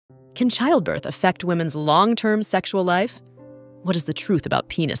Can childbirth affect women's long-term sexual life? What is the truth about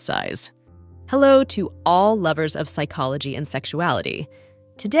penis size? Hello to all lovers of psychology and sexuality.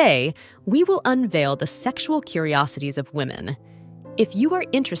 Today, we will unveil the sexual curiosities of women. If you are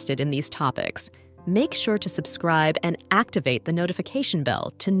interested in these topics, make sure to subscribe and activate the notification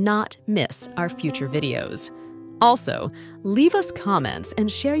bell to not miss our future videos. Also, leave us comments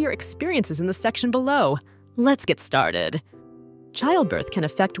and share your experiences in the section below. Let's get started. Childbirth can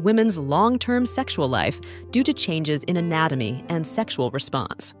affect women's long-term sexual life due to changes in anatomy and sexual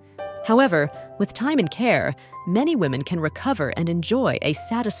response. However, with time and care, many women can recover and enjoy a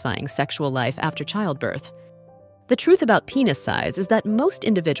satisfying sexual life after childbirth. The truth about penis size is that most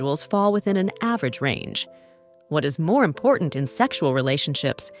individuals fall within an average range. What is more important in sexual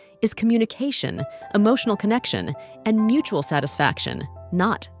relationships is communication, emotional connection, and mutual satisfaction,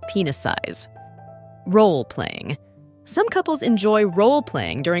 not penis size. Role-playing. Some couples enjoy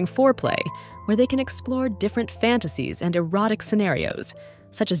role-playing during foreplay, where they can explore different fantasies and erotic scenarios,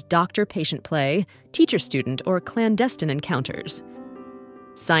 such as doctor-patient play, teacher-student, or clandestine encounters.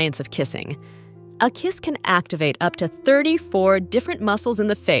 Science of kissing. A kiss can activate up to 34 different muscles in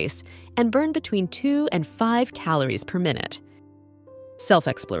the face and burn between 2 and 5 calories per minute.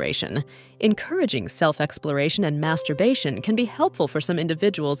 Self-exploration. Encouraging self-exploration and masturbation can be helpful for some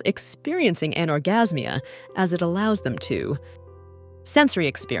individuals experiencing anorgasmia, as it allows them to. Sensory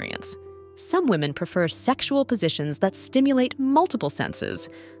experience. Some women prefer sexual positions that stimulate multiple senses,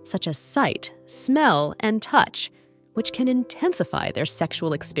 such as sight, smell, and touch, which can intensify their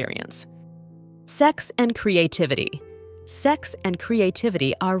sexual experience. Sex and creativity. Sex and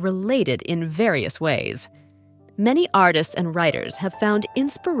creativity are related in various ways. Many artists and writers have found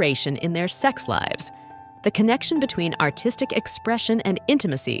inspiration in their sex lives. The connection between artistic expression and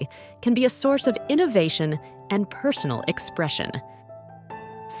intimacy can be a source of innovation and personal expression.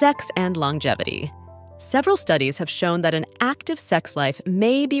 Sex and longevity. Several studies have shown that an active sex life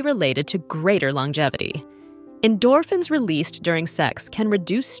may be related to greater longevity. Endorphins released during sex can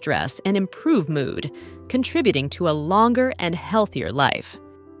reduce stress and improve mood, contributing to a longer and healthier life.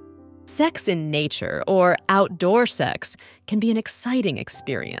 Sex in nature, or outdoor sex, can be an exciting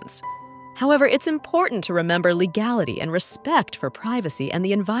experience. However, it's important to remember legality and respect for privacy and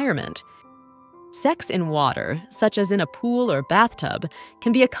the environment. Sex in water, such as in a pool or bathtub,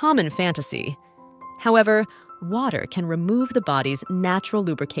 can be a common fantasy. However, water can remove the body's natural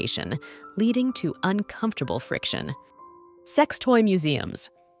lubrication, leading to uncomfortable friction. Sex toy museums.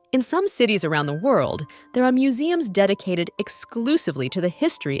 In some cities around the world, there are museums dedicated exclusively to the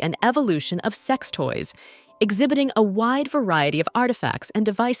history and evolution of sex toys, exhibiting a wide variety of artifacts and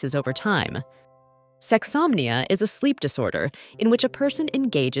devices over time. Sexsomnia is a sleep disorder in which a person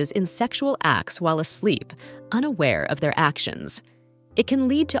engages in sexual acts while asleep, unaware of their actions. It can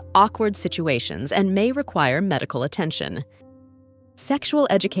lead to awkward situations and may require medical attention. Sexual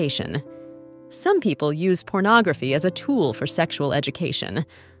education. Some people use pornography as a tool for sexual education,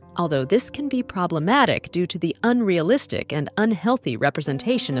 although this can be problematic due to the unrealistic and unhealthy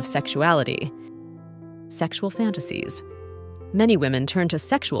representation of sexuality. Sexual fantasies. Many women turn to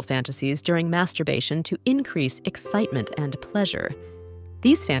sexual fantasies during masturbation to increase excitement and pleasure.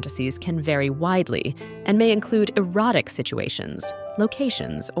 These fantasies can vary widely and may include erotic situations,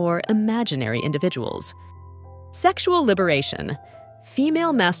 locations, or imaginary individuals. Sexual liberation.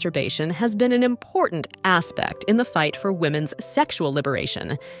 Female masturbation has been an important aspect in the fight for women's sexual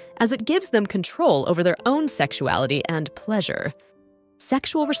liberation, as it gives them control over their own sexuality and pleasure.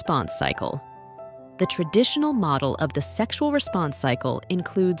 Sexual response cycle. The traditional model of the sexual response cycle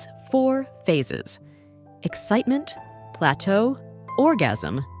includes 4 phases: excitement, plateau,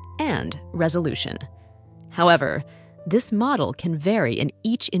 orgasm, and resolution. However, this model can vary in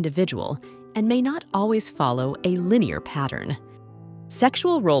each individual and may not always follow a linear pattern.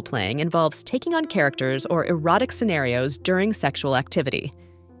 Sexual role-playing involves taking on characters or erotic scenarios during sexual activity.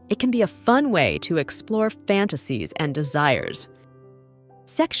 It can be a fun way to explore fantasies and desires.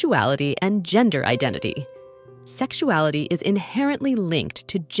 Sexuality and gender identity. Sexuality is inherently linked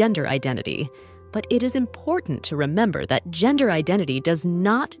to gender identity, but it is important to remember that gender identity does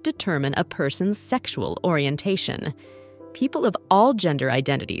not determine a person's sexual orientation. People of all gender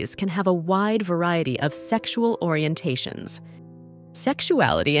identities can have a wide variety of sexual orientations.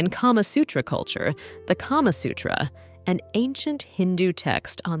 Sexuality and Kama Sutra culture. The Kama Sutra, an ancient Hindu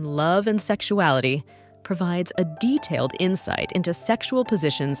text on love and sexuality, provides a detailed insight into sexual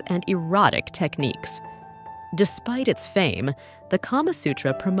positions and erotic techniques. Despite its fame, the Kama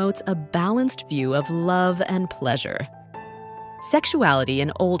Sutra promotes a balanced view of love and pleasure. Sexuality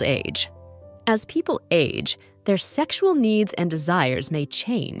in old age. As people age, Their sexual needs and desires may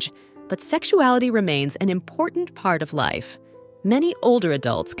change, but sexuality remains an important part of life. Many older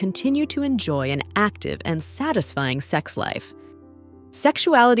adults continue to enjoy an active and satisfying sex life.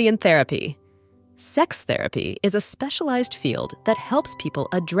 Sexuality and therapy. Sex therapy is a specialized field that helps people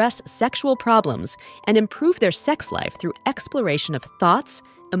address sexual problems and improve their sex life through exploration of thoughts,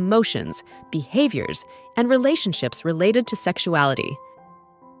 emotions, behaviors, and relationships related to sexuality.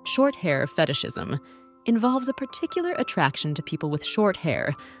 Short hair fetishism involves a particular attraction to people with short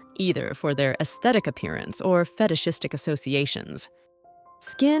hair, either for their aesthetic appearance or fetishistic associations.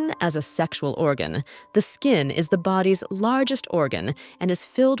 Skin as a sexual organ. The skin is the body's largest organ and is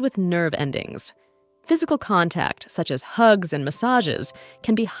filled with nerve endings. Physical contact, such as hugs and massages,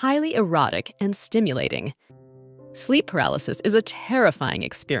 can be highly erotic and stimulating. Sleep paralysis is a terrifying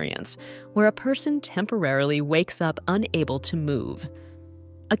experience where a person temporarily wakes up unable to move.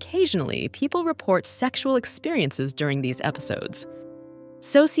 Occasionally, people report sexual experiences during these episodes.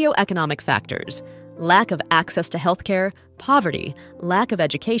 Socioeconomic factors. Lack of access to healthcare, poverty, lack of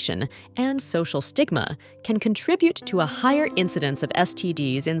education, and social stigma can contribute to a higher incidence of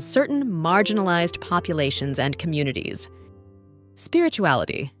STDs in certain marginalized populations and communities.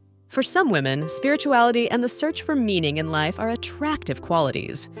 Spirituality. For some women, spirituality and the search for meaning in life are attractive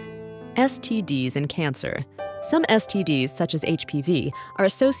qualities. STDs and cancer. Some STDs, such as HPV, are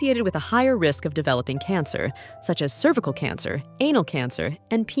associated with a higher risk of developing cancer, such as cervical cancer, anal cancer,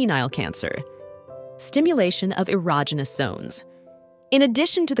 and penile cancer. Stimulation of erogenous zones. In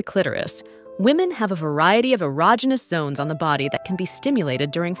addition to the clitoris, women have a variety of erogenous zones on the body that can be stimulated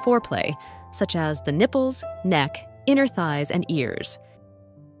during foreplay, such as the nipples, neck, inner thighs, and ears.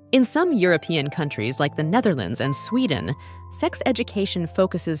 In some European countries like the Netherlands and Sweden, sex education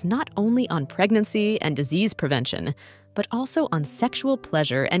focuses not only on pregnancy and disease prevention, but also on sexual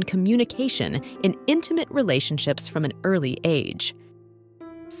pleasure and communication in intimate relationships from an early age.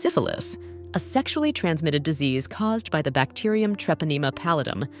 Syphilis, a sexually transmitted disease caused by the bacterium Treponema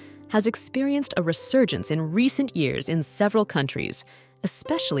pallidum, has experienced a resurgence in recent years in several countries,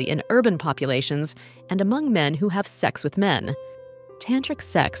 especially in urban populations and among men who have sex with men. Tantric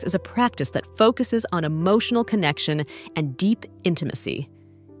sex is a practice that focuses on emotional connection and deep intimacy.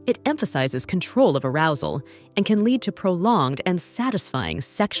 It emphasizes control of arousal and can lead to prolonged and satisfying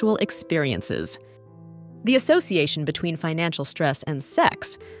sexual experiences. The association between financial stress and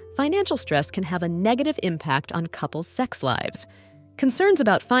sex. Financial stress can have a negative impact on couples' sex lives. Concerns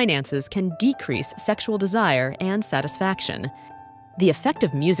about finances can decrease sexual desire and satisfaction. The effect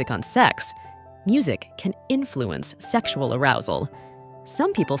of music on sex. Music can influence sexual arousal.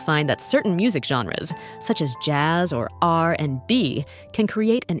 Some people find that certain music genres, such as jazz or R&B, can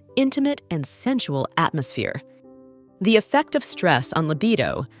create an intimate and sensual atmosphere. The effect of stress on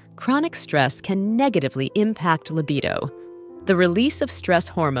libido. Chronic stress can negatively impact libido. The release of stress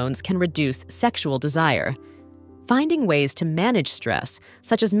hormones can reduce sexual desire. Finding ways to manage stress,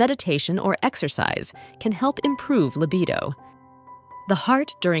 such as meditation or exercise, can help improve libido. The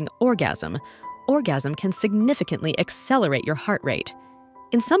heart during orgasm. Orgasm can significantly accelerate your heart rate.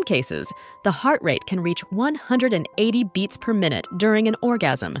 In some cases, the heart rate can reach 180 beats per minute during an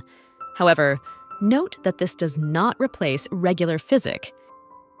orgasm. However, note that this does not replace regular physic.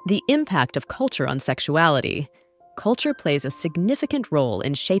 The impact of culture on sexuality. Culture plays a significant role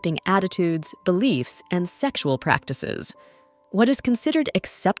in shaping attitudes, beliefs, and sexual practices. What is considered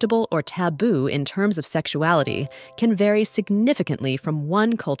acceptable or taboo in terms of sexuality can vary significantly from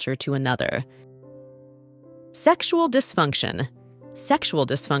one culture to another. Sexual dysfunction. Sexual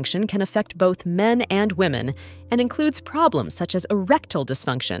dysfunction can affect both men and women and includes problems such as erectile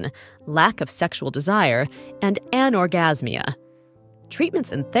dysfunction, lack of sexual desire, and anorgasmia.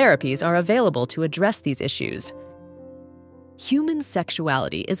 Treatments and therapies are available to address these issues. Human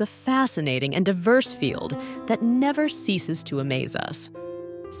sexuality is a fascinating and diverse field that never ceases to amaze us.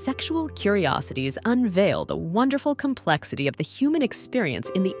 Sexual curiosities unveil the wonderful complexity of the human experience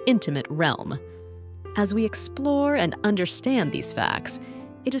in the intimate realm. As we explore and understand these facts,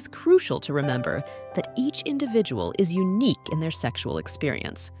 it is crucial to remember that each individual is unique in their sexual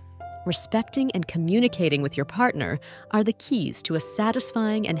experience. Respecting and communicating with your partner are the keys to a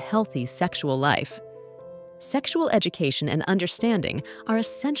satisfying and healthy sexual life. Sexual education and understanding are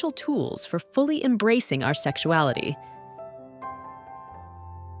essential tools for fully embracing our sexuality.